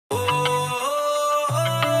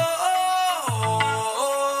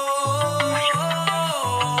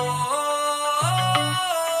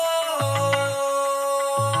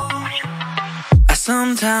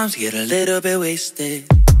sometimes get a little bit wasted.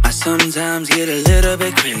 I sometimes get a little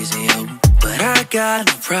bit crazy, oh, but I got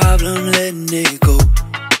no problem letting it go.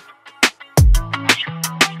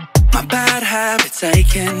 My bad habits, I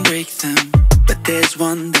can break them, but there's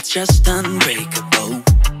one that's just unbreakable.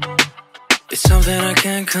 It's something I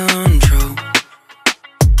can't control.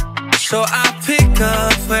 So I pick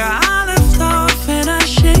up where I left off, and I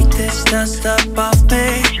shake this dust up off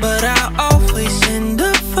me. But I always end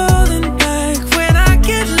up falling back when I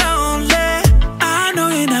get lonely. I know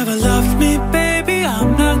you never loved me, baby,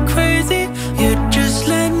 I'm not crazy. You just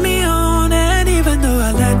led me on, and even though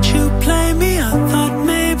I let you play me, I thought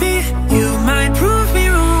maybe you might prove me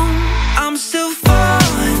wrong. I'm still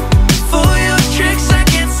falling for your tricks, I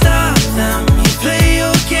can't stop them. You play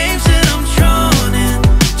your games and I'm drawn in.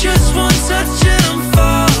 Just one touch and I'm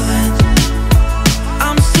falling.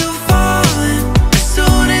 I'm still falling. As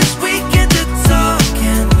soon as we get to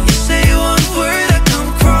talking, you say one word, I come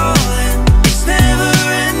crawling. It's never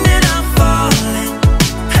ending, I'm falling.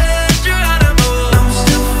 Hey, Geronimo. I'm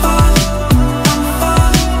still falling. I'm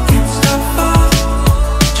falling. Can't stop falling.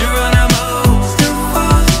 Geronimo. Still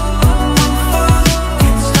falling. I'm falling.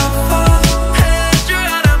 Can't stop falling. Hey,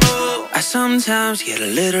 Geronimo. I sometimes get a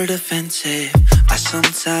little defensive. I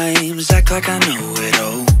sometimes act like I know it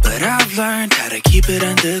all, but I've learned how to keep it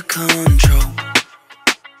under control.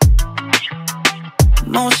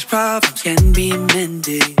 Most problems can be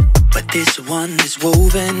mended, but this one is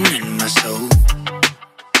woven in my soul.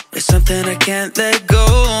 It's something I can't let go.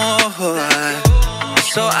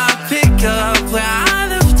 So I pick up where I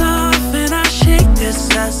left off, and I shake this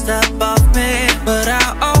dust up off